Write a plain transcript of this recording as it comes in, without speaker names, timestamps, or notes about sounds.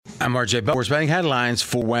I'm RJ Bell. Sports betting headlines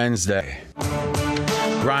for Wednesday.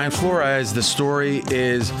 Brian Flores, the story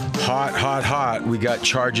is hot. We got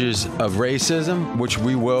charges of racism, which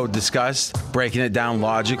we will discuss, breaking it down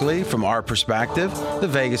logically from our perspective, the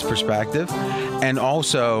Vegas perspective, and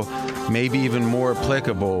also maybe even more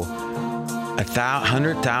applicable,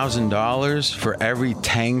 $100,000 for every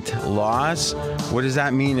tanked loss. What does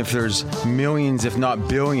that mean if there's millions, if not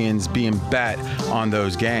billions, being bet on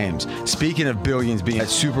those games? Speaking of billions being at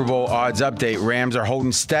Super Bowl odds update, Rams are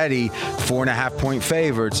holding steady, 4.5-point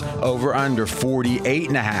favorites, over under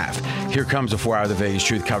 48.5. Here comes the 4 Hour of the Vegas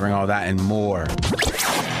Truth, covering all that and more.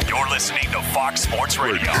 You're listening to Fox Sports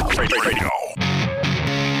Radio.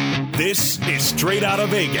 This is Straight Out of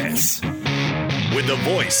Vegas. With the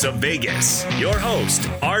voice of Vegas, your host,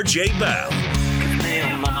 RJ Bell. Give me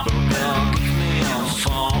a number, girl. Give me a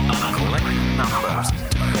phone. I'm collecting numbers.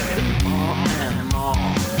 More and more.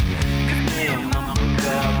 Give me a number,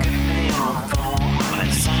 girl. Give me a phone. I'm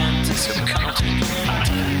a scientist of counting. I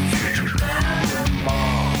tell you future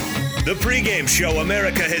more. The pregame show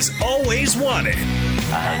America has always wanted.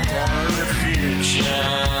 I tell the future.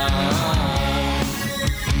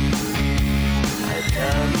 I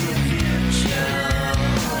tell the future.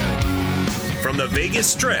 From the Vegas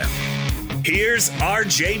Strip, here's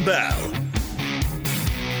RJ Bell.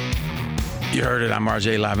 You heard it. I'm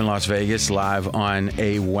RJ, live in Las Vegas, live on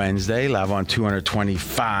a Wednesday, live on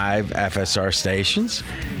 225 FSR stations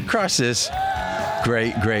across this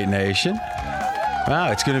great nation.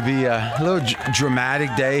 Wow, it's going to be a little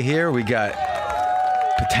dramatic day here. We got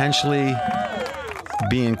potentially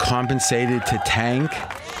being compensated to tank.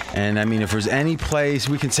 And, I mean, if there's any place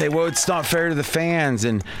we can say, well, it's not fair to the fans,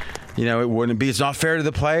 and you know, it wouldn't be. It's not fair to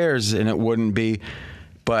the players, and it wouldn't be.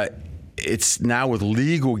 But it's now with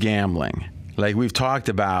legal gambling. Like we've talked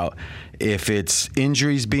about, if it's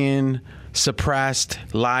injuries being suppressed,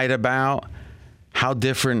 lied about, how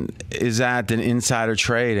different is that than insider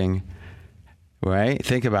trading, right?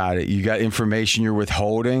 Think about it. You got information you're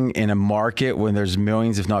withholding in a market when there's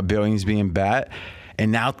millions, if not billions, being bet. And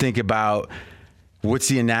now think about what's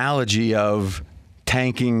the analogy of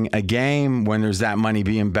tanking a game when there's that money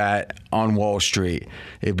being bet on Wall Street.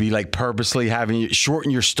 It'd be like purposely having you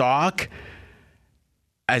shorten your stock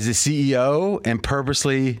as a CEO and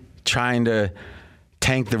purposely trying to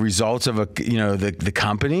tank the results of the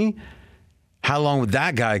company. How long would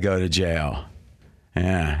that guy go to jail?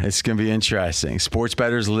 Yeah, it's going to be interesting. Sports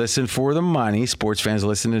bettors listen for the money. Sports fans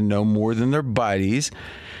listen to no more than their buddies.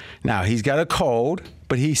 Now, he's got a cold,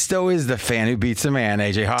 but he still is the fan who beats the man,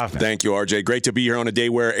 AJ Hoffman. Thank you, RJ. Great to be here on a day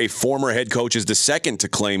where a former head coach is the second to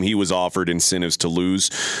claim he was offered incentives to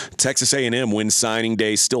lose. Texas A&M wins signing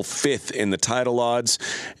day, still 5th in the title odds,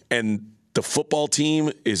 and the football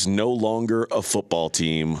team is no longer a football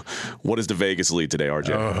team. What is the Vegas lead today,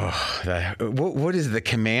 RJ? What is the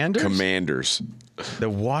Commanders? Commanders.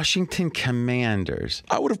 The Washington Commanders.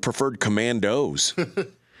 I would have preferred Commandos.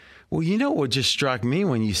 Well, you know what just struck me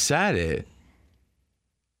when you said it?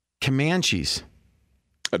 Comanches.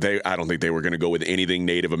 I don't think they were going to go with anything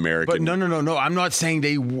Native American. But no. I'm not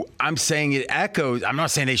saying I'm saying it echoes. I'm not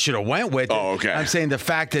saying they should have went with it. Oh, okay. I'm saying the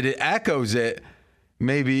fact that it echoes it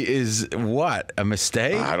maybe is what? A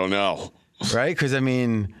mistake? I don't know. Right? Because, I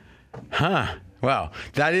mean, Well,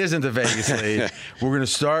 that isn't the Vegas lead. We're going to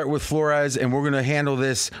start with Flores, and we're going to handle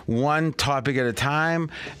this one topic at a time.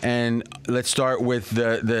 And let's start with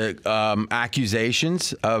the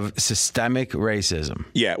accusations of systemic racism.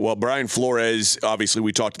 Yeah, well, Brian Flores, obviously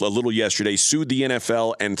we talked a little yesterday, sued the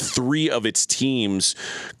NFL and 3 of its teams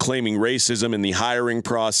claiming racism in the hiring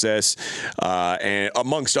process, and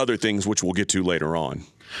amongst other things, which we'll get to later on.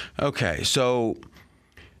 Okay, so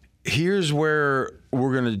here's where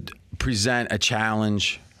we're going to present a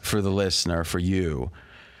challenge for the listener, for you.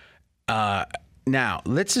 Now,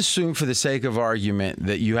 let's assume for the sake of argument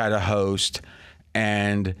that you had a host,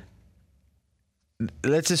 and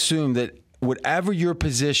let's assume that whatever your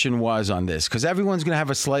position was on this, because everyone's going to have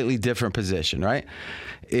a slightly different position, right?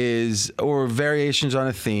 Or variations on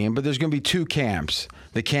a theme, but there's going to be 2 camps.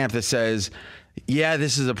 The camp that says, yeah,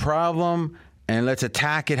 this is a problem, and let's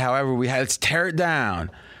attack it however let's tear it down.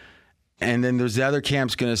 And then there's the other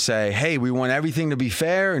camp's going to say, hey, we want everything to be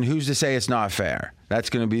fair, and who's to say it's not fair?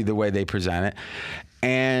 That's going to be the way they present it.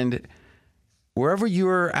 And wherever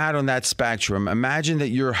you're at on that spectrum, imagine that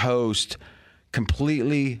your host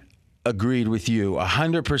completely agreed with you,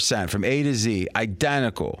 100%, from A to Z,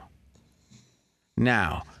 identical.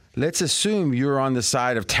 Now, let's assume you're on the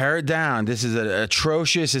side of tear it down. This is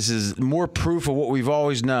atrocious. This is more proof of what we've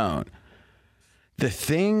always known. The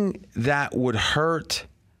thing that would hurt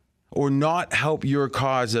or not help your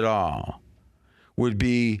cause at all would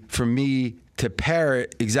be for me to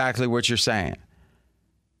parrot exactly what you're saying.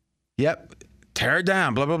 Yep, tear it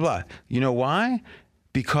down, blah, blah, blah. You know why?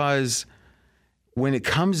 Because when it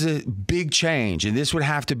comes to big change, and this would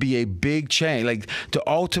have to be a big change, like to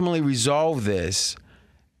ultimately resolve this,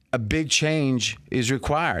 a big change is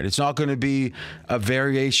required. It's not going to be a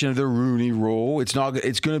variation of the Rooney Rule. It's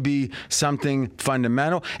going to be something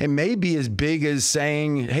fundamental. It may be as big as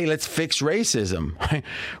saying, hey, let's fix racism, right?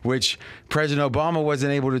 Which President Obama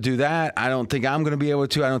wasn't able to do that. I don't think I'm going to be able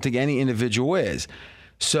to. I don't think any individual is.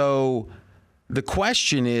 So the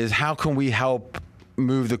question is, how can we help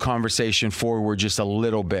move the conversation forward just a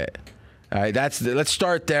little bit? All right, let's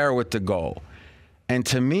start there with the goal. And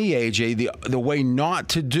to me, AJ, the way not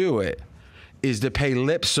to do it is to pay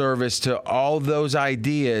lip service to all those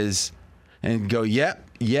ideas and go, yep,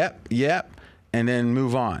 and then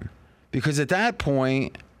move on. Because at that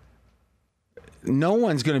point, no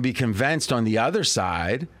one's going to be convinced on the other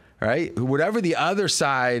side, right? Whatever the other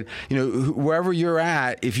side, wherever you're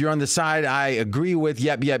at, if you're on the side I agree with,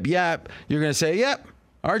 yep, you're going to say, yep,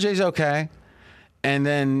 RJ's okay. And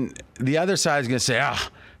then the other side is going to say,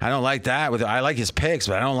 I don't like that. I like his picks,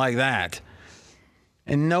 but I don't like that.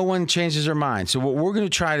 And no one changes their mind. So what we're going to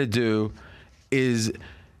try to do is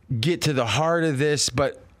get to the heart of this,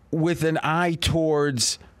 but with an eye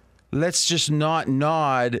towards, let's just not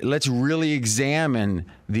nod. Let's really examine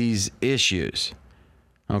these issues.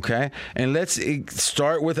 Okay? And let's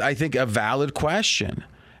start with, I think, a valid question.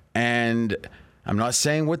 And I'm not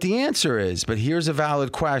saying what the answer is, but here's a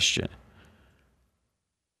valid question.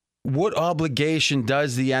 What obligation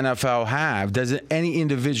does the NFL have? Does any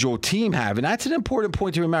individual team have? And that's an important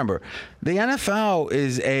point to remember. The NFL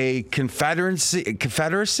is a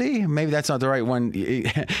confederacy. Maybe that's not the right one. Maybe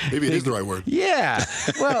it is the right word. Yeah.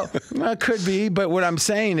 Well, it could be. But what I'm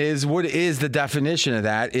saying is, what is the definition of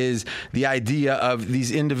that is the idea of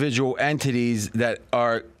these individual entities that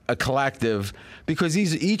are a collective. Because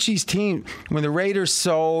each of these teams, when the Raiders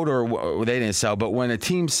sold, or they didn't sell, but when a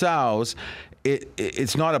team sells,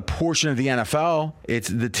 it's not a portion of the NFL. It's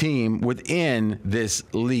the team within this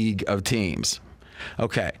league of teams.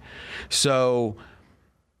 Okay. So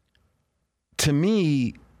to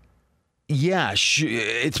me, yeah,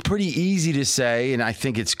 it's pretty easy to say, and I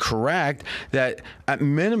think it's correct, that at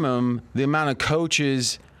minimum, the amount of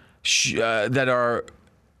coaches that are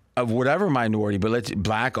of whatever minority, but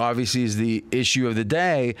black obviously is the issue of the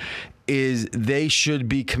day, is they should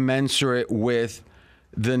be commensurate with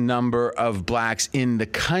the number of blacks in the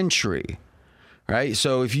country, right?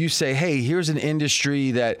 So if you say, hey, here's an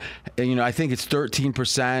industry that, I think it's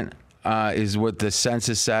 13% is what the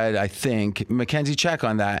census said, I think. Mackenzie, check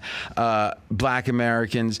on that. Black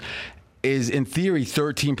Americans is, in theory,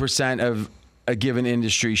 13% of a given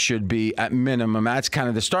industry should be at minimum. That's kind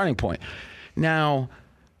of the starting point. Now,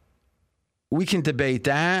 we can debate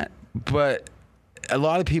that, but a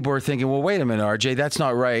lot of people are thinking, well, wait a minute, RJ, that's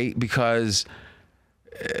not right because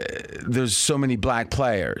there's so many black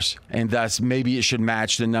players, and thus maybe it should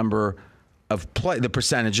match the number of the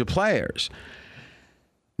percentage of players.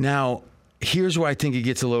 Now, here's where I think it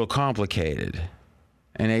gets a little complicated.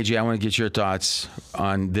 And AJ, I want to get your thoughts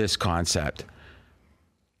on this concept.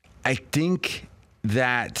 I think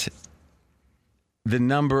that the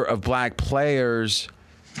number of black players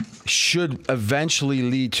should eventually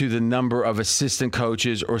lead to the number of assistant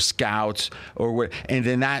coaches or scouts and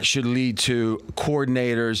then that should lead to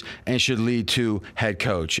coordinators and should lead to head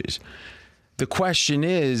coaches. The question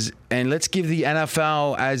is, and let's give the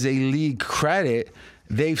NFL as a league credit,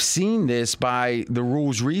 they've seen this by the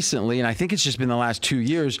rules recently, and I think it's just been the last 2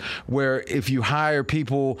 years, where if you hire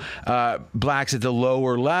people, blacks at the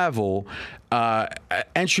lower level,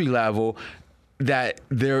 entry level, that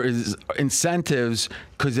there is incentives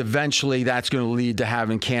because eventually that's going to lead to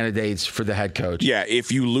having candidates for the head coach. Yeah,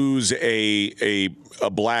 if you lose a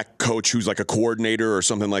black coach who's like a coordinator or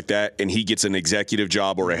something like that, and he gets an executive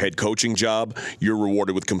job or a head coaching job, you're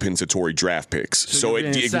rewarded with compensatory draft picks. So it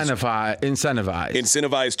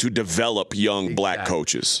incentivized to develop young black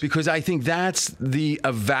coaches. Because I think that's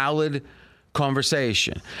a valid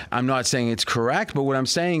conversation. I'm not saying it's correct, but what I'm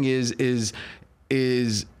saying is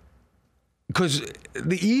because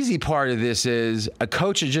the easy part of this is a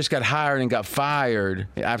coach that just got hired and got fired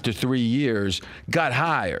after 3 years got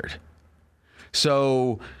hired.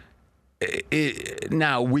 So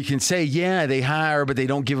now we can say, yeah, they hire, but they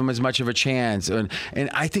don't give them as much of a chance. And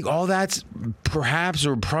I think all that's perhaps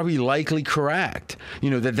or probably likely correct.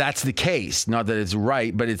 That's the case. Not that it's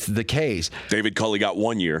right, but it's the case. David Culley got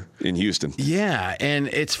 1 year in Houston. Yeah, and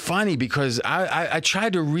it's funny because I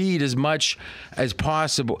tried to read as much as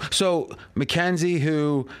possible. So McKenzie,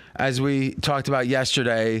 who, as we talked about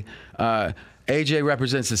yesterday, AJ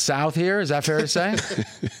represents the South here. Is that fair to say?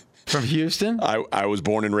 From Houston? I was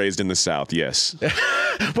born and raised in the South, yes.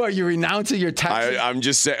 Well, you're renouncing your Texas? I'm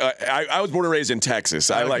just saying, I was born and raised in Texas.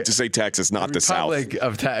 I like to say Texas, not the South. Republic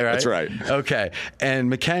of Texas, right? That's right. Okay. And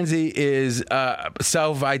Mackenzie is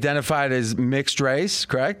self-identified as mixed race,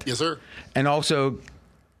 correct? Yes, sir. And also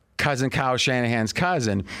cousin Kyle Shanahan's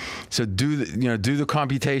cousin. So do the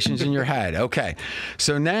computations in your head. Okay.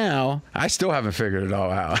 So now, I still haven't figured it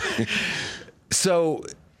all out. So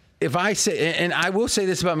if I say, and I will say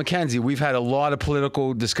this about Mackenzie, we've had a lot of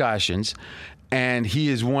political discussions, and he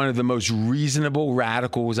is one of the most reasonable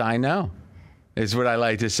radicals I know, is what I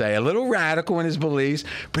like to say. A little radical in his beliefs,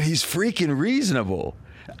 but he's freaking reasonable.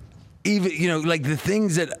 Even, like the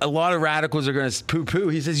things that a lot of radicals are going to poo-poo,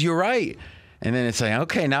 he says, you're right. And then it's like,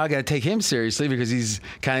 okay, now I got to take him seriously because he's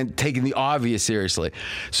kind of taking the obvious seriously.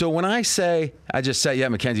 So when I just say, yeah,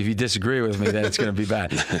 Mackenzie, if you disagree with me, then it's going to be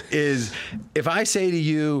bad. Is if I say to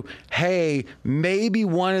you, hey, maybe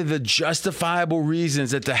one of the justifiable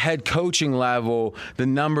reasons at the head coaching level, the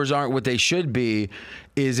numbers aren't what they should be,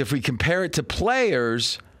 is if we compare it to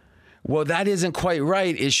players, well, that isn't quite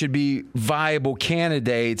right. It should be viable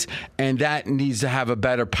candidates, and that needs to have a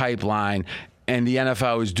better pipeline. And the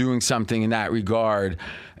NFL is doing something in that regard.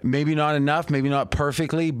 Maybe not enough, maybe not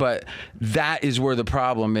perfectly, but that is where the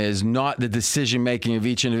problem is, not the decision-making of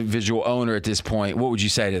each individual owner at this point. What would you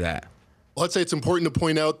say to that? Well, I'd say it's important to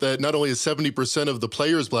point out that not only is 70% of the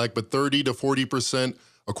players black, but 30 to 40%,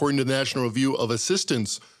 according to the National Review, of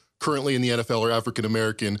assistants currently in the NFL are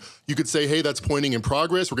African-American. You could say, hey, that's pointing in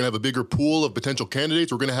progress. We're going to have a bigger pool of potential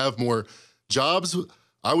candidates. We're going to have more jobs.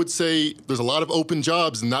 I would say there's a lot of open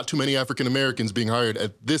jobs and not too many African Americans being hired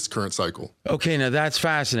at this current cycle. Okay, now that's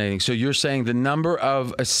fascinating. So you're saying the number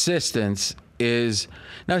of assistants is...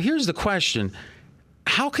 Now here's the question.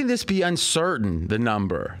 How can this be uncertain, the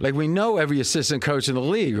number? Like, we know every assistant coach in the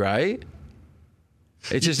league, right?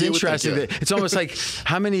 It's just interesting that it's almost like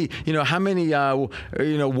how many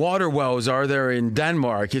water wells are there in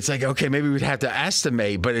Denmark? It's like, okay, maybe we'd have to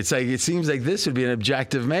estimate, but it's like, it seems like this would be an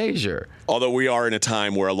objective measure. Although we are in a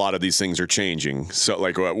time where a lot of these things are changing. So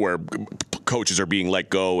like where coaches are being let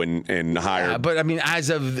go and hired. Yeah, but I mean, as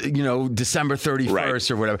of, December 31st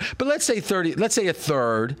right. or whatever, but let's say a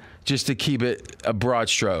third, just to keep it a broad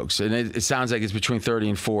strokes. And it sounds like it's between 30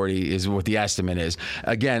 and 40 is what the estimate is.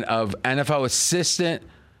 Again, of NFL assistant,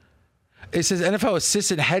 it says NFL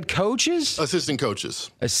assistant head coaches? Assistant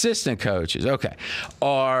coaches. Assistant coaches, okay.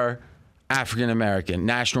 Are African-American.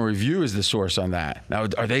 National Review is the source on that. Now,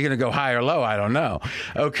 are they going to go high or low? I don't know.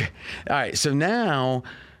 Okay. All right. So now,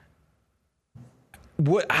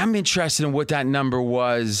 I'm interested in what that number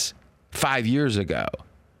was 5 years ago.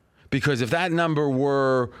 Because if that number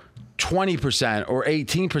were 20% or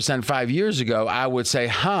 18% 5 years ago, I would say,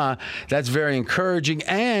 that's very encouraging,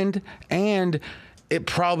 and it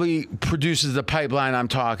probably produces the pipeline I'm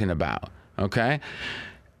talking about, okay?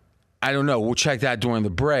 I don't know. We'll check that during the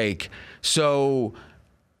break. So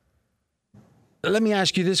let me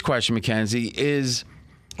ask you this question, Mackenzie, is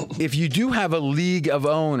if you do have a league of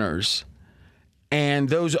owners and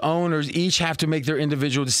those owners each have to make their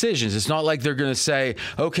individual decisions. It's not like they're going to say,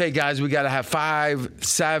 okay, guys, we got to have 5,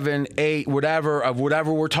 7, 8,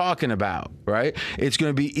 whatever we're talking about, right? It's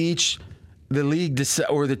going to be the league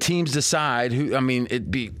or the teams decide who,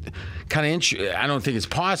 it'd be kind of interesting. I don't think it's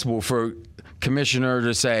possible for commissioner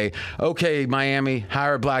to say, okay, Miami,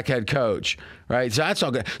 hire a black head coach, right? So that's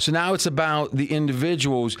all good. So now it's about the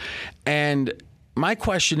individuals. And my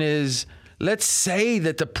question is, let's say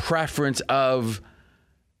that the preference of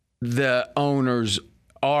the owners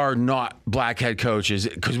are not black head coaches,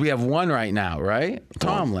 because we have one right now, right?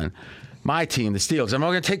 Tomlin, my team, the Steelers. I'm not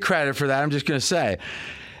going to take credit for that. I'm just going to say,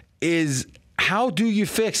 is how do you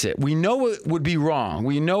fix it? We know it would be wrong.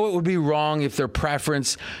 We know it would be wrong if their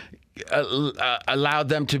preference allowed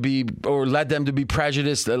them to be, or led them to be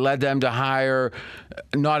prejudiced, led them to hire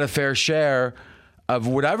not a fair share of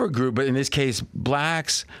whatever group, but in this case,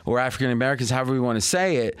 blacks or African Americans, however we want to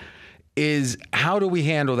say it, is how do we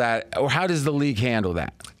handle that, or how does the league handle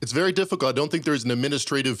that? It's very difficult. I don't think there's an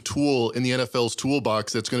administrative tool in the NFL's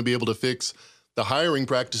toolbox that's going to be able to fix the hiring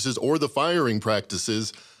practices or the firing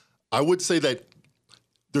practices. I would say that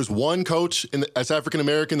there's one coach as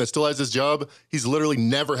African-American that still has his job, he's literally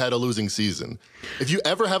never had a losing season. If you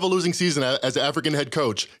ever have a losing season as an African head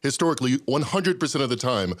coach, historically, 100% of the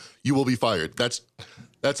time, you will be fired. That's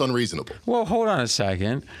unreasonable. Well, hold on a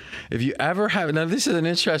second. If you ever have, now this is an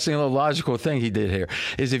interesting little logical thing he did here,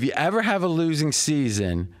 is if you ever have a losing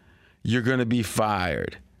season, you're going to be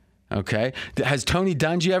fired. Okay? Has Tony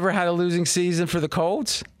Dungy ever had a losing season for the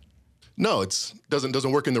Colts? No, it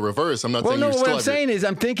doesn't work in the reverse. I'm not Well, saying no, you're what still I'm saying is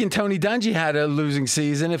I'm thinking Tony Dungy had a losing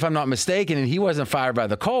season, if I'm not mistaken, and he wasn't fired by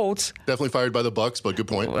the Colts. definitely fired by the Bucks, but good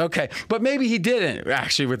point. Okay, but maybe he didn't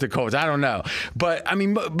actually with the Colts. I don't know. But, I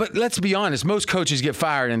mean, but let's be honest. Most coaches get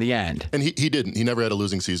fired in the end. And he didn't. He never had a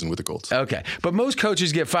losing season with the Colts. Okay, but most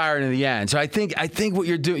coaches get fired in the end. So I think what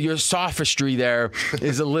you're doing, your sophistry there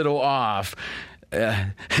is a little off. But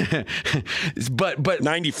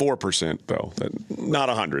 94% though, not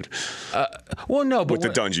 100. Well, no, but with the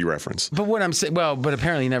Dungy reference. But what I'm saying, but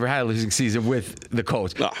apparently he never had a losing season with the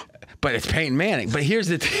Colts. Ah. But it's Peyton Manning. But here's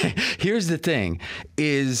the thing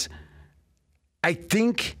is, I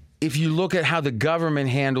think if you look at how the government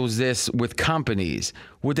handles this with companies,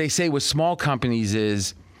 what they say with small companies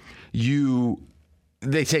is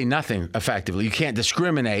they say nothing effectively. You can't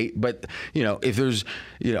discriminate, but if there's,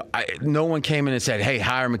 no one came in and said, "Hey,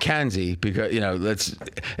 hire Mackenzie," because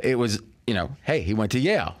it was. Hey, he went to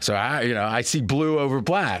Yale, so I see blue over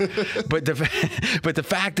black. but the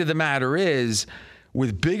fact of the matter is,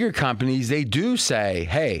 with bigger companies, they do say,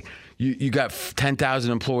 "Hey, you got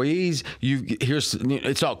 10,000 employees.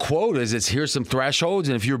 It's all quotas. Here's some thresholds,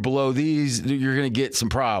 and if you're below these, you're going to get some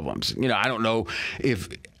problems." I don't know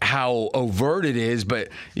how overt it is, but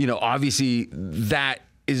obviously that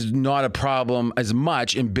is not a problem as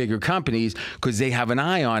much in bigger companies because they have an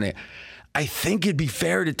eye on it. I think it'd be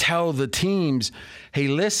fair to tell the teams, hey,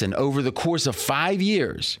 listen, over the course of 5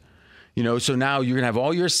 years, so now you're going to have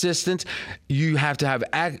all your assistants. You have to have,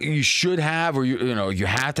 you should have, or you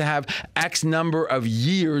have to have X number of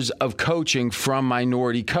years of coaching from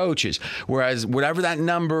minority coaches. Whereas whatever that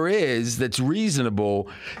number is that's reasonable,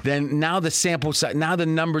 then now the sample size, now the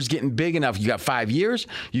number's getting big enough. You got 5 years,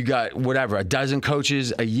 you got a dozen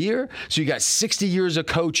coaches a year. So you got 60 years of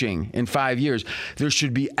coaching in 5 years. There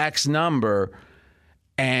should be X number.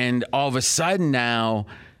 And all of a sudden now,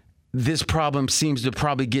 this problem seems to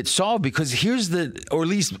probably get solved because or at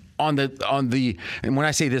least on the, and when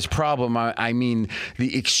I say this problem, I mean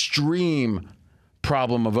the extreme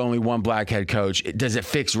problem of only one black head coach. Does it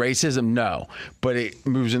fix racism? No, but it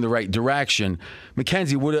moves in the right direction.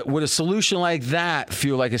 Mackenzie, would a solution like that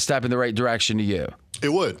feel like a step in the right direction to you?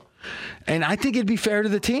 It would. And I think it'd be fair to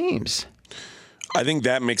the teams. I think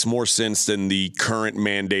that makes more sense than the current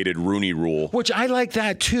mandated Rooney Rule. Which I like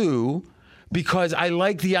that too. Because I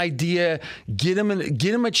like the idea, get them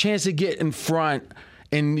a chance to get in front,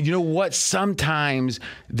 and you know what? Sometimes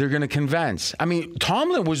they're going to convince. I mean,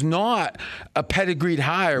 Tomlin was not a pedigreed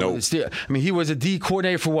hire. Nope. I mean, he was a D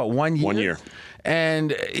coordinator for what, 1 year? 1 year.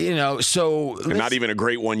 And so and not even a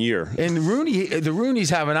great 1 year. And the Rooneys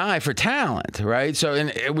have an eye for talent, right? So, and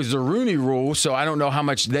it was the Rooney Rule. So I don't know how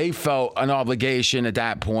much they felt an obligation at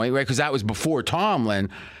that point, right? Because that was before Tomlin.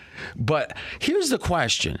 But here's the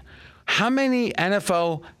question. How many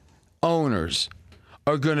NFL owners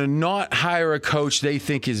are going to not hire a coach they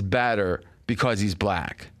think is better because he's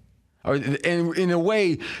black? Or in a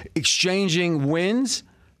way, exchanging wins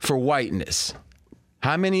for whiteness.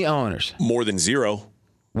 How many owners? More than zero.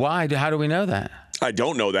 Why? How do we know that? I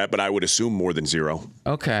don't know that, but I would assume more than zero.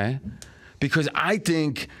 Okay. Because I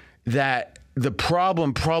think that the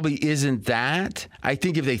problem probably isn't that. I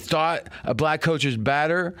think if they thought a black coach was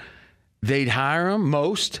better, they'd hire him,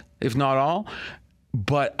 most, if not all.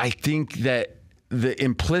 But I think that the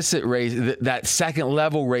implicit race, that second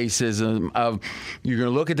level racism of you're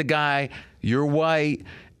going to look at the guy, you're white,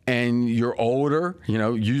 and you're older,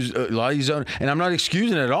 use a lot of these own, and I'm not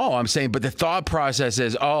excusing it at all. I'm saying, but the thought process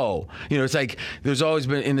is, it's like there's always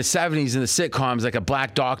been in the 70s in the sitcoms, like a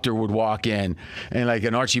black doctor would walk in and like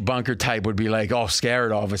an Archie Bunker type would be like all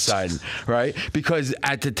scared all of a sudden, right? Because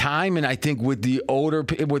at the time, and I think with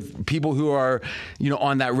with people who are,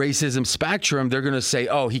 on that racism spectrum, they're going to say,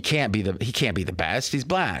 oh, he can't be the best. He's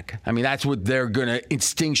black. I mean, that's what they're going to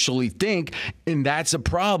instinctually think. And that's a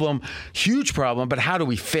problem, huge problem. But how do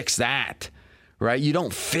we fix that, right? You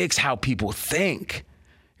don't fix how people think,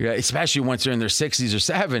 especially once they're in their 60s or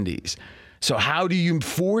 70s. So how do you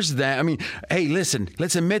force that? I mean, hey, listen,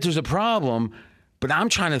 let's admit there's a problem, but I'm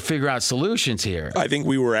trying to figure out solutions here. I think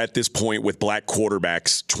we were at this point with black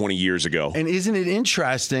quarterbacks 20 years ago. And isn't it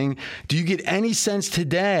interesting? Do you get any sense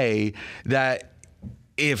today that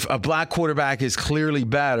if a black quarterback is clearly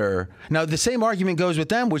better, now the same argument goes with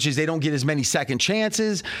them, which is they don't get as many second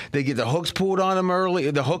chances. They get the hooks pulled on them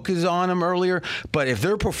early. The hook is on them earlier. But if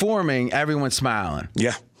they're performing, everyone's smiling.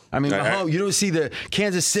 Yeah. I mean, Mahomes, you don't see the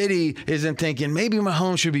Kansas City isn't thinking maybe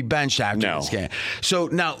Mahomes should be benched after this game. So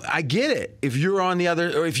now I get it. If you're on the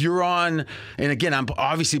other, or if you're on, and again, I'm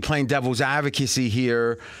obviously playing devil's advocacy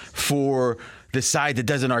here for the side that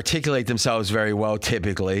doesn't articulate themselves very well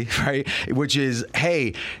typically, right? Which is,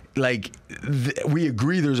 hey, like we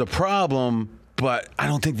agree there's a problem, but I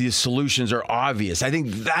don't think the solutions are obvious. I think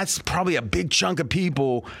that's probably a big chunk of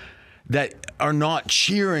people that are not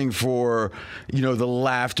cheering for, you know, the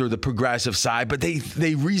left or the progressive side, but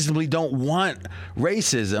they reasonably don't want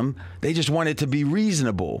racism. They just want it to be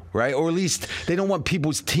reasonable, right? Or at least they don't want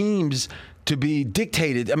people's teams to be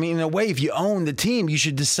dictated. I mean, in a way, if you own the team, you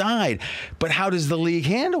should decide. But how does the league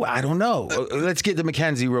handle it? I don't know. Let's get to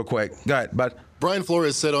Mackenzie real quick. Go ahead, bud. Brian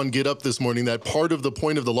Flores said on Get Up this morning that part of the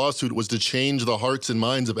point of the lawsuit was to change the hearts and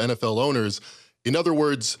minds of NFL owners. In other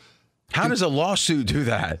words, how does a lawsuit do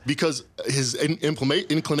that? Because his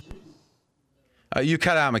inclination. You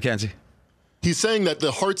cut out, Mackenzie. He's saying that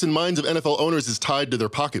the hearts and minds of NFL owners is tied to their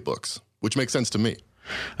pocketbooks, which makes sense to me.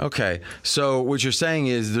 Okay, so what you're saying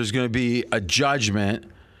is there's going to be a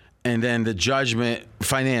judgment, and then the judgment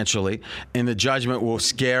financially, and the judgment will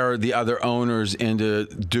scare the other owners into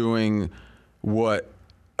doing what,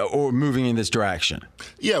 or moving in this direction.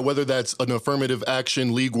 Yeah, whether that's an affirmative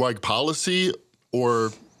action league-wide policy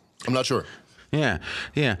or I'm not sure. Yeah.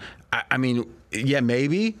 I mean, yeah,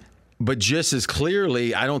 maybe. But just as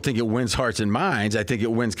clearly, I don't think it wins hearts and minds. I think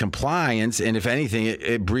it wins compliance. And if anything,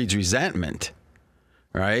 it breeds resentment.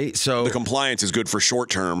 Right? So the compliance is good for short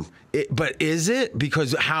term. But is it?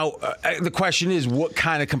 Because the question is, what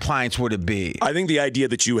kind of compliance would it be? I think the idea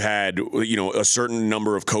that you had, you know, a certain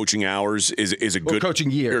number of coaching hours is a good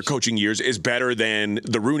coaching years. Or coaching years is better than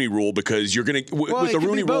the Rooney Rule because you're going to with the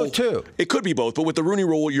Rooney Rule too. It could be both, but with the Rooney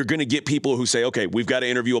Rule, you're going to get people who say, okay, we've got to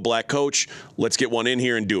interview a black coach. Let's get one in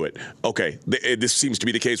here and do it. Okay, this seems to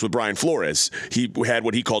be the case with Brian Flores. He had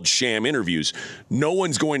what he called sham interviews. No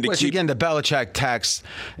one's going to keep again the Belichick text.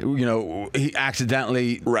 You know, he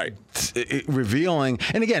accidentally revealing,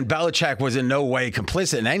 and again, Belichick was in no way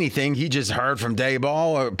complicit in anything. He just heard from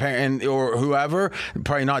Daboll or whoever,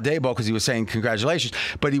 probably not Daboll because he was saying congratulations,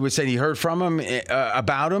 but he was saying he heard from him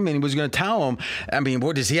about him, and he was going to tell him. I mean,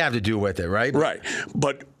 what does he have to do with it, right? Right,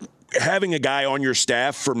 but having a guy on your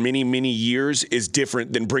staff for many, many years is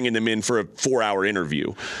different than bringing them in for a 4-hour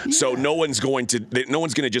interview. Yeah. So no one's going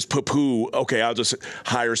to just poo-poo, okay, I'll just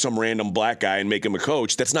hire some random black guy and make him a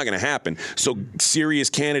coach. That's not going to happen. So serious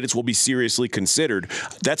candidates will be seriously considered.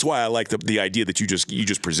 That's why I like the idea that you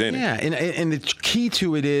just presented. Yeah, and the key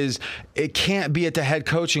to it is it can't be at the head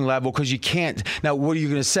coaching level because you can't. Now, what are you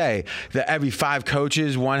going to say? That every 5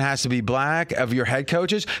 coaches, one has to be black of your head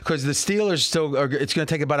coaches? Because the Steelers it's going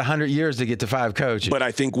to take about 100 years to get to 5 coaches. But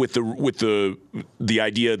I think with the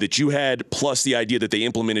idea that you had, plus the idea that they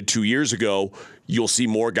implemented 2 years ago, you'll see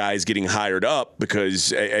more guys getting hired up because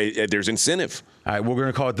there's incentive. All right, we're going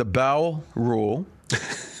to call it the Bell Rule.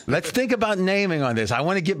 Let's think about naming on this. I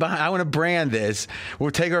want to brand this.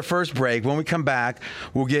 We'll take our first break. When we come back,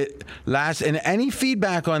 we'll get and any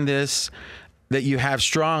feedback on this that you have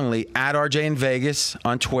strongly at RJ in Vegas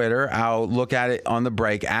on Twitter. I'll look at it on the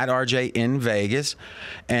break at RJ in Vegas,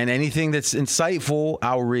 and anything that's insightful,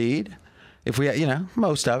 I'll read. If we,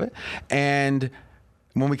 most of it. And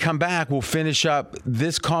when we come back, we'll finish up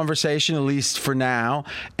this conversation, at least for now,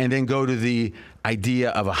 and then go to the idea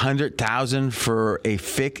of 100,000 for a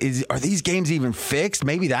fix. Are these games even fixed?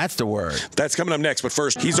 Maybe that's the word. That's coming up next. But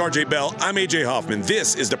first, he's RJ Bell. I'm AJ Hoffman.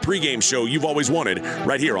 This is the pregame show you've always wanted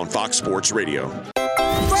right here on Fox Sports Radio.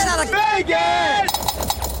 Straight out of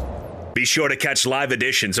Vegas! Be sure to catch live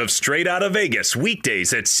editions of Straight Outta Vegas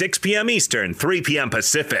weekdays at 6 p.m. Eastern, 3 p.m.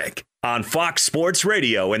 Pacific on Fox Sports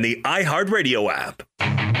Radio and the iHeartRadio app.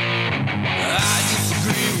 I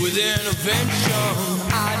disagree with intervention.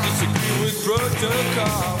 I disagree with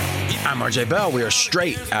protocol. I'm RJ Bell. We are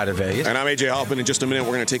straight out of Vegas. And I'm AJ Hoffman. In just a minute,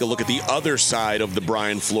 we're going to take a look at the other side of the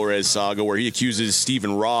Brian Flores saga, where he accuses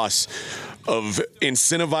Stephen Ross of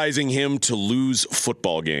incentivizing him to lose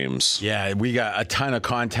football games. Yeah, we got a ton of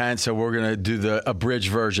content, so we're going to do the abridged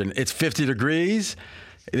version. It's 50 degrees.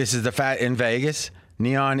 This is the fat in Vegas.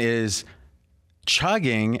 Neon is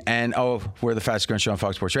chugging, and we're the fastest growing show on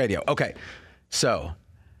Fox Sports Radio. Okay, so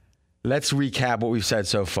let's recap what we've said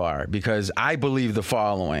so far, because I believe the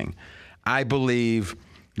following. I believe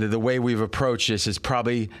that the way we've approached this has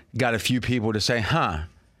probably got a few people to say,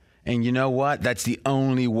 and you know what? That's the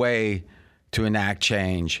only way to enact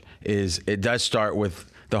change is it does start with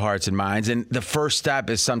the hearts and minds. And the first step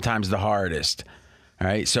is sometimes the hardest. All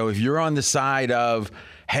right. So if you're on the side of,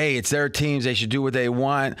 hey, it's their teams, they should do what they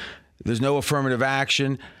want, there's no affirmative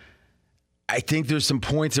action, I think there's some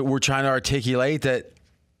points that we're trying to articulate that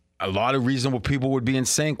a lot of reasonable people would be in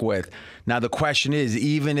sync with. Now, the question is,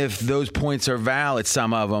 even if those points are valid,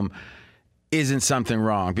 some of them, isn't something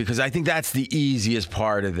wrong? Because I think that's the easiest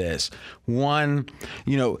part of this. One,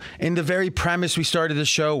 in the very premise we started the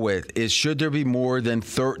show with is, should there be more than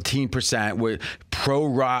 13% with pro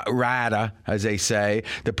rata, as they say,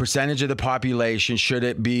 the percentage of the population, should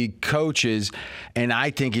it be coaches? And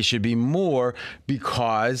I think it should be more,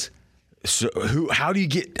 because how do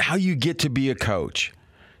you get to be a coach?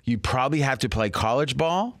 You probably have to play college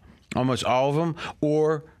ball, almost all of them,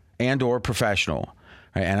 or professional,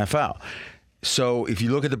 right, NFL. So if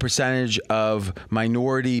you look at the percentage of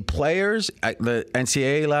minority players at the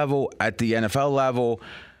NCAA level, at the NFL level,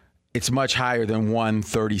 it's much higher than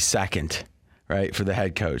 1/32nd, right, for the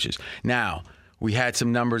head coaches. Now, we had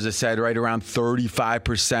some numbers that said right around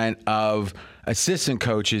 35% of assistant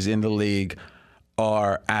coaches in the league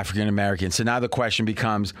are African American. So now the question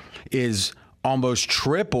becomes, is almost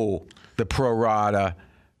triple the pro rata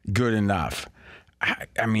good enough?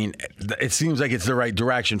 I mean, it seems like it's the right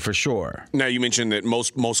direction for sure. Now, you mentioned that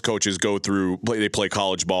most coaches they play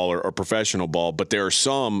college ball or professional ball, but there are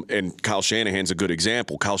some, and Kyle Shanahan's a good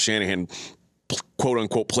example. Kyle Shanahan, quote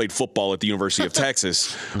unquote, played football at the University of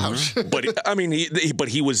Texas, but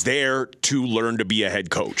he was there to learn to be a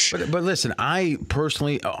head coach. But listen, I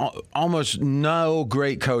personally, almost no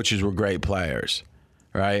great coaches were great players.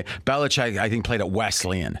 Right, Belichick, I think, played at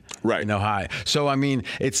Wesleyan, right, in Ohio. So I mean,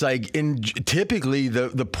 it's like typically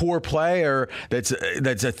the poor player that's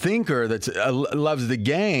a thinker that loves the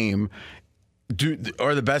game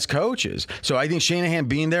are the best coaches. So I think Shanahan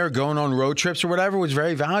being there, going on road trips or whatever, was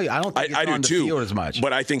very valuable. I don't think it's on the field as much.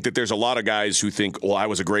 But I think that there's a lot of guys who think, well, I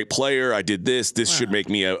was a great player, I did this. This should make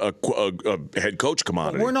me a head coach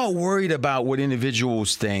commodity. But we're not worried about what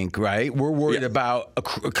individuals think, right? We're worried about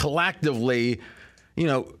collectively.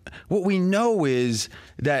 What we know is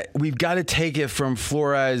that we've got to take it from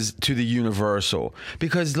Flores to the universal.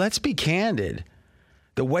 Because let's be candid,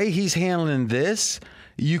 the way he's handling this,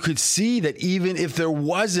 you could see that even if there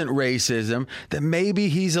wasn't racism, that maybe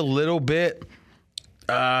he's a little bit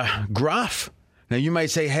gruff. Now, you might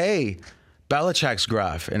say, hey, Belichick's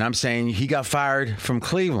gruff. And I'm saying he got fired from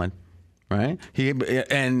Cleveland. Right?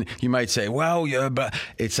 And you might say, well, yeah, but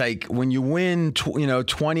it's like when you win,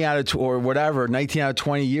 20 out of, or whatever, 19 out of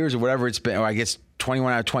 20 years or whatever it's been, or I guess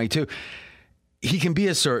 21 out of 22, he can be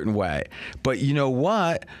a certain way. But you know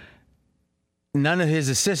what? None of his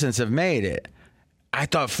assistants have made it. I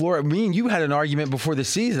thought Flores, me and you had an argument before the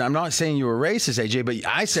season. I'm not saying you were racist, AJ, but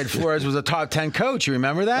I said Flores was a top 10 coach. You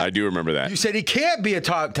remember that? I do remember that. You said he can't be a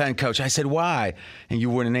top 10 coach. I said, why? And you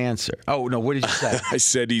wouldn't answer. Oh, no, what did you say? I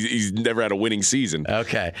said he's never had a winning season.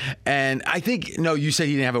 Okay. And I think, no, you said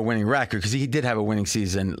he didn't have a winning record, because he did have a winning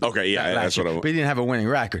season. Okay, yeah, that's what I... But he didn't have a winning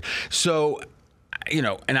record. So,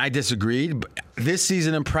 and I disagreed. But this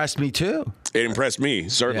season impressed me too. It impressed me,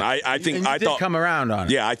 certainly. Yeah. I think and you I did thought come around on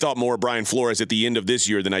it. Yeah, I thought more of Brian Flores at the end of this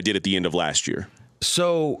year than I did at the end of last year.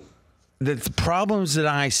 So the problems that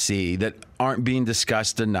I see that aren't being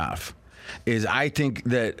discussed enough is, I think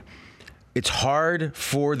that it's hard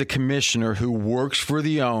for the commissioner who works for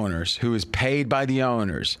the owners, who is paid by the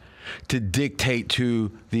owners, to dictate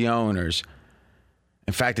to the owners.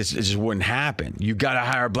 In fact, it just wouldn't happen. You got to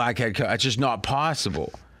hire a black head coach. It's just not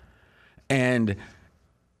possible. And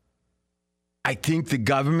I think the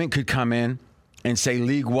government could come in and say,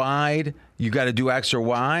 league-wide, you got to do X or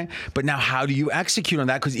Y. But now how do you execute on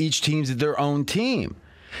that? Because each team's their own team.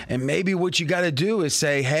 And maybe what you got to do is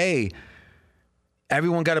say, hey,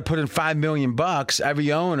 everyone got to put in $5 million,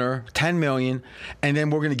 every owner, $10 million, and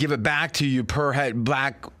then we're going to give it back to you per head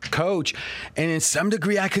black coach. And in some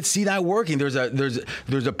degree, I could see that working. There's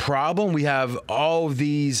a problem. We have all of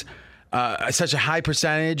these, such a high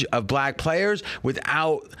percentage of black players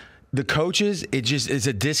without the coaches. It just is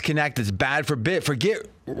a disconnect. It's bad for forget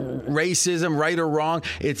racism, right or wrong.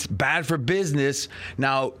 It's bad for business.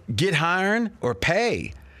 Now, get hiring or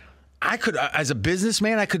pay. I could, as a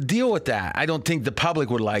businessman, I could deal with that. I don't think the public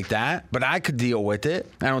would like that, but I could deal with it.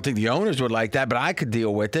 I don't think the owners would like that, but I could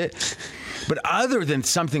deal with it. But other than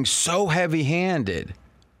something so heavy-handed,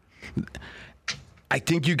 I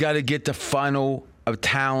think you got to get the funnel of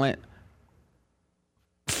talent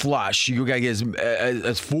flush. You got to get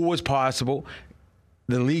as full as possible.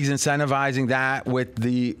 the league's incentivizing that with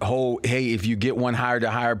the whole, hey, if you get one higher to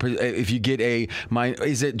higher, if you get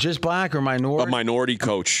is it just black or minority? A minority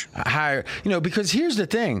coach. Higher, because here's the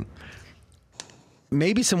thing.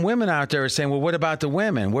 Maybe some women out there are saying, well, what about the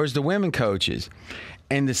women? Where's the women coaches?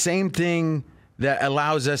 And the same thing that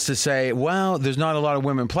allows us to say, well, there's not a lot of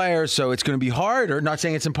women players, so it's going to be harder. Not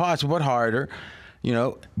saying it's impossible, but harder,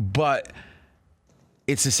 but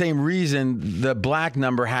it's the same reason the black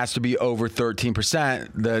number has to be over 13%,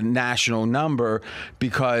 the national number,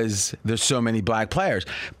 because there's so many black players.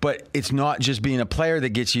 But it's not just being a player that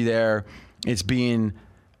gets you there. It's being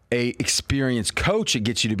a experienced coach that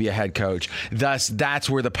gets you to be a head coach. Thus, that's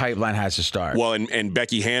where the pipeline has to start. Well, and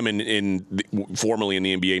Becky Hammond, formerly in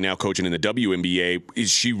the NBA, now coaching in the WNBA,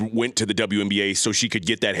 she went to the WNBA so she could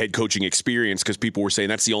get that head coaching experience because people were saying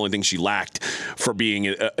that's the only thing she lacked for being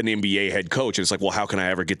an NBA head coach. And it's like, well, how can I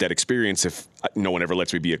ever get that experience if no one ever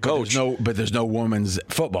lets me be a coach? But there's no women's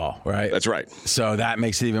football, right? That's right. So that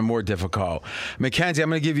makes it even more difficult. Mackenzie, I'm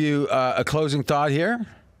going to give you a closing thought here.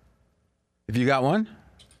 If you got one.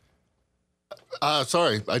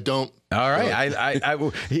 Sorry, I don't. All right,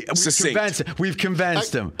 we've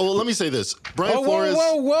convinced him. Well, let me say this, Brian Flores.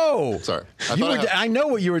 Whoa! Sorry, I know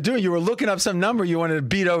what you were doing. You were looking up some number you wanted to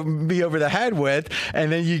beat me over the head with, and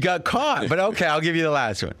then you got caught. But okay, I'll give you the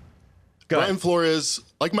last one. Brian Flores,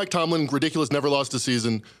 like Mike Tomlin, ridiculous, never lost a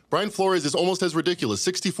season. Brian Flores is almost as ridiculous,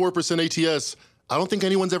 64% ATS. I don't think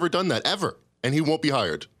anyone's ever done that, ever, and he won't be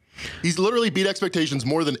hired. He's literally beat expectations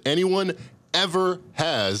more than anyone ever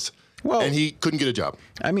has. Well, and he couldn't get a job.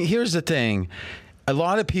 I mean, here's the thing. A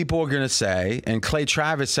lot of people are going to say, and Clay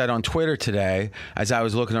Travis said on Twitter today, as I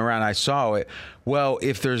was looking around, I saw it, well,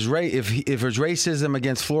 if there's racism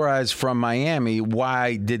against Flores from Miami,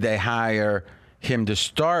 why did they hire him to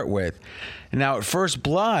start with? Now, at first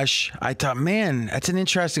blush, I thought, man, that's an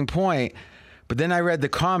interesting point. But then I read the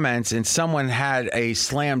comments, and someone had a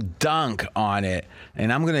slam dunk on it,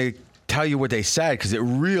 and I'm going to tell you what they said because it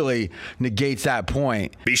really negates that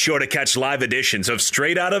point. Be sure to catch live editions of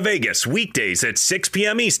Straight Outta Vegas weekdays at 6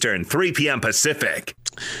 p.m. Eastern, 3 p.m. Pacific.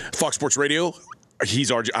 Fox Sports Radio.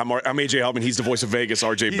 He's RJ. I'm AJ Helman. He's the voice of Vegas.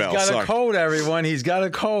 RJ Bell. He's got a cold, everyone. He's got a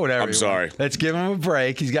cold, everyone. I'm sorry. Let's give him a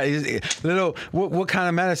break. He's got little. What kind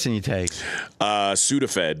of medicine you take?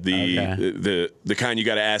 Sudafed, the kind you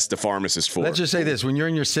got to ask the pharmacist for. Let's just say this: when you're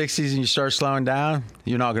in your 60s and you start slowing down,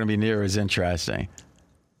 you're not going to be near as interesting.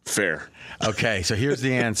 Fair. Okay, so here's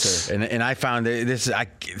the answer. And I found that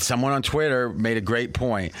someone on Twitter made a great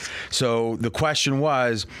point. So the question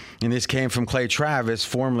was, and this came from Clay Travis,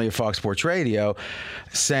 formerly of Fox Sports Radio,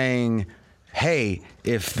 saying, hey,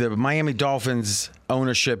 if the Miami Dolphins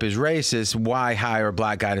ownership is racist, why hire a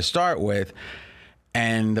black guy to start with?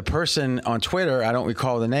 And the person on Twitter, I don't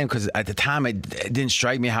recall the name because at the time it didn't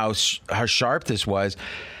strike me how sharp this was.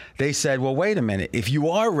 They said, well, wait a minute. If you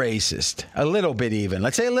are racist, a little bit even,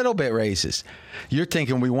 let's say a little bit racist, you're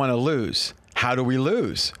thinking we want to lose. How do we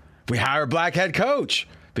lose? We hire a black head coach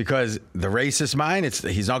because the racist mind,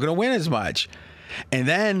 he's not going to win as much. And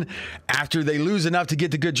then after they lose enough to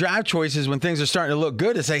get the good draft choices, when things are starting to look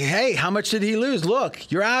good, it's like, hey, how much did he lose?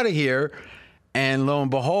 Look, you're out of here. And lo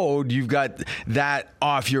and behold, you've got that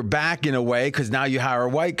off your back in a way because now you hire a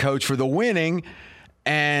white coach for the winning.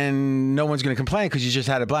 And no one's going to complain because you just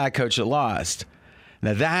had a black coach that lost.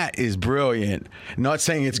 Now, that is brilliant. Not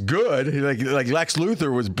saying it's good. Like Lex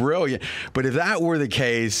Luthor was brilliant. But if that were the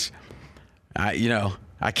case,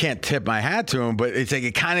 I can't tip my hat to him, but it's like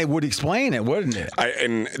it kind of would explain it, wouldn't it?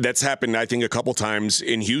 And that's happened, I think, a couple times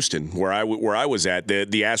in Houston, where I was at. The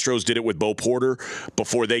Astros did it with Bo Porter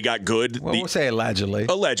before they got good. Well, we'll say allegedly.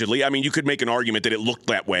 Allegedly. I mean, you could make an argument that it looked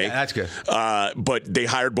that way. Yeah, that's good. But they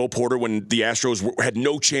hired Bo Porter when the Astros had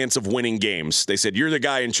no chance of winning games. They said, you're the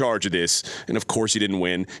guy in charge of this. And, of course, he didn't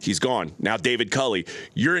win. He's gone. Now, David Culley,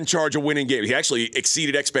 you're in charge of winning games. He actually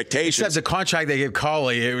exceeded expectations. Except the contract they gave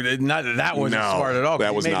Culley, that wasn't smart at all.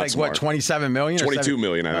 That was not smart. What, $27 million? $22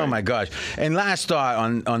 million. Oh my gosh! And last thought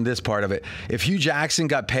on this part of it: if Hugh Jackson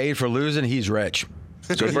got paid for losing, he's rich.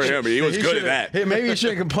 Good for him. He was good at that. Maybe he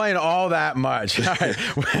shouldn't complain all that much. All right.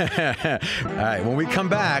 All right. When we come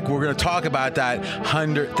back, we're going to talk about that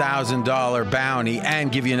 $100,000 bounty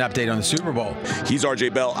and give you an update on the Super Bowl. He's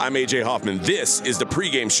RJ Bell. I'm AJ Hoffman. This is the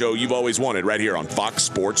pregame show you've always wanted right here on Fox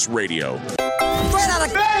Sports Radio. Straight out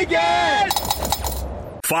of Vegas!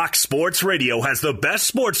 Fox Sports Radio has the best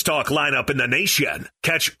sports talk lineup in the nation.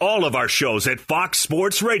 Catch all of our shows at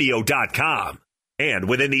foxsportsradio.com. And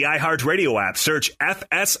within the iHeartRadio app, search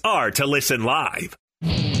FSR to listen live.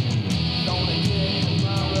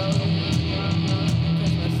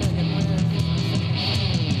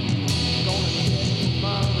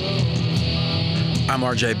 I'm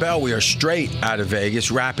RJ Bell. We are straight out of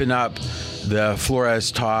Vegas, wrapping up the Flores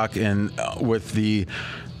talk and with the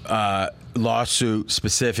lawsuit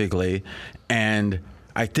specifically. And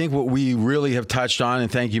I think what we really have touched on, and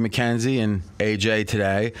thank you, Mackenzie and AJ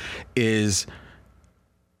today, is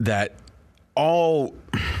that all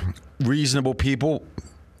reasonable people,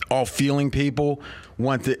 all feeling people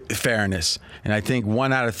want the fairness. And I think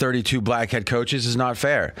 1 out of 32 black head coaches is not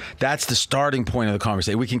fair. That's the starting point of the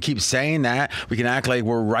conversation. We can keep saying that. We can act like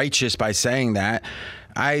we're righteous by saying that.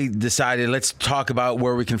 I decided let's talk about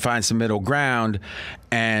where we can find some middle ground.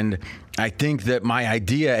 And I think that my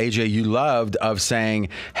idea, AJ, you loved, of saying,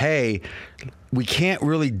 hey, we can't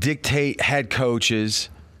really dictate head coaches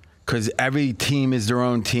because every team is their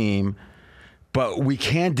own team. But we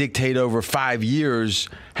can dictate over 5 years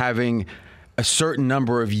having a certain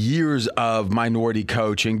number of years of minority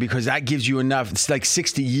coaching, because that gives you enough. It's like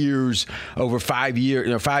 60 years over 5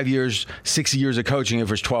 years, 5 years, 60 years of coaching if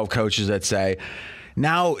there's 12 coaches, let's say.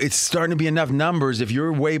 Now it's starting to be enough numbers. If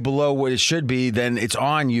you're way below what it should be, then it's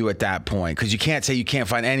on you at that point, because you can't say you can't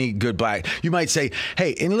find any good black. You might say,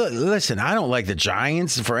 hey, and listen, I don't like the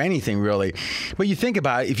Giants for anything really. But you think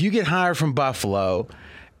about it, if you get hired from Buffalo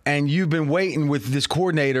and you've been waiting with this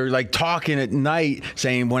coordinator, like talking at night,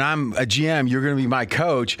 saying, when I'm a GM, you're going to be my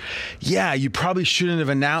coach. Yeah, you probably shouldn't have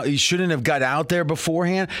announced. You shouldn't have got out there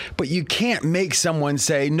beforehand. But you can't make someone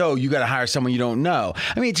say, no, you got to hire someone you don't know.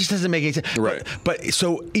 I mean, it just doesn't make any sense. Right. But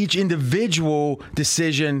so each individual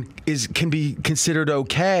decision can be considered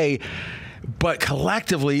okay, but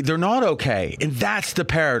collectively, they're not okay. And that's the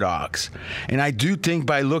paradox. And I do think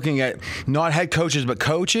by looking at not head coaches, but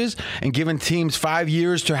coaches, and giving teams 5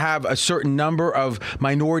 years to have a certain number of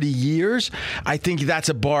minority years, I think that's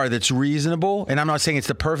a bar that's reasonable. And I'm not saying it's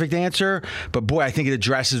the perfect answer, but boy, I think it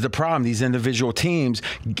addresses the problem. These individual teams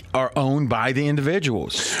are owned by the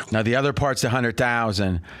individuals. Now, the other part's the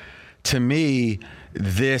 100,000. To me,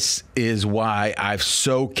 this is why I've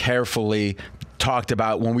so carefully talked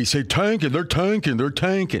about when we say tanking, they're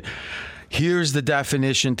tanking. Here's the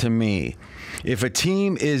definition to me. If a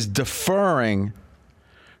team is deferring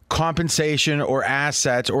compensation or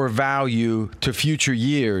assets or value to future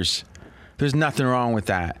years, there's nothing wrong with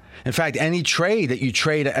that. In fact, any trade that you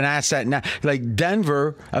trade an asset now, like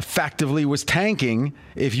Denver effectively was tanking,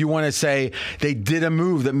 if you want to say they did a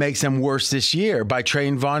move that makes them worse this year by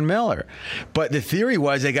trading Von Miller. But the theory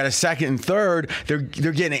was they got a second and third. They're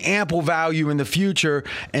getting ample value in the future,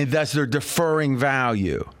 and thus they're deferring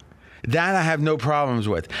value. That I have no problems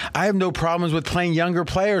with. I have no problems with playing younger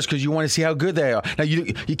players because you want to see how good they are. Now,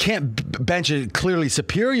 you can't bench a clearly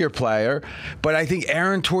superior player, but I think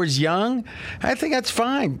erring towards young, I think that's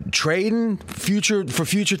fine. Trading for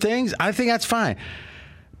future things, I think that's fine.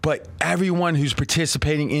 But everyone who's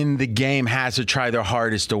participating in the game has to try their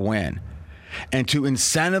hardest to win. And to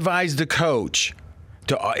incentivize the coach,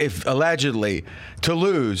 if allegedly, to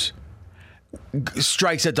lose,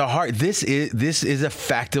 strikes at the heart. This is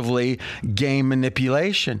effectively game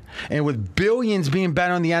manipulation, and with billions being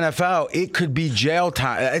bet on the NFL, it could be jail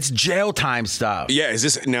time. It's jail time stuff. Yeah, is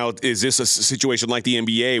this a situation like the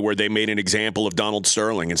NBA where they made an example of Donald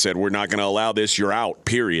Sterling and said, we're not going to allow this, you're out,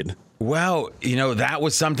 period? Well, that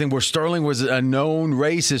was something where Sterling was a known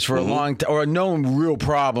racist for a long time, or a known real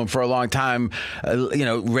problem for a long time.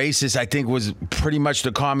 Racist, I think, was pretty much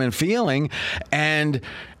the common feeling, and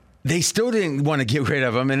they still didn't want to get rid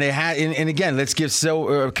of him, and they had. And again, let's give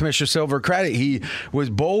Commissioner Silver credit; he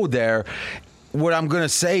was bold there. What I'm going to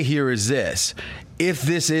say here is this: if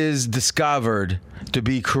this is discovered to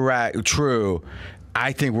be true,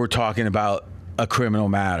 I think we're talking about a criminal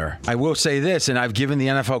matter. I will say this, and I've given the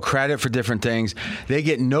NFL credit for different things. They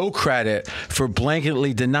get no credit for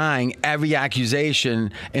blanketly denying every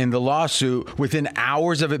accusation in the lawsuit within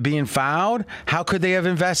hours of it being filed. How could they have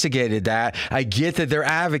investigated that? I get that they're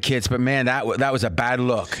advocates, but man, that was a bad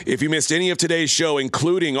look. If you missed any of today's show,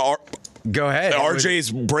 including Go ahead.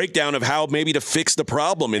 RJ's breakdown of how maybe to fix the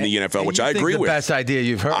problem in the NFL, which I agree with. Best idea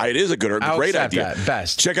you've heard. It is a great idea. That.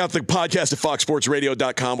 Best. Check out the podcast at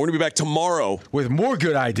foxsportsradio.com. We're going to be back tomorrow with more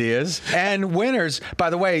good ideas and winners.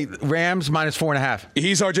 By the way, Rams -4.5.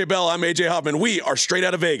 He's RJ Bell. I'm AJ Hoffman. We are straight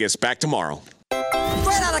out of Vegas. Back tomorrow.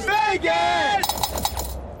 Straight out of Vegas!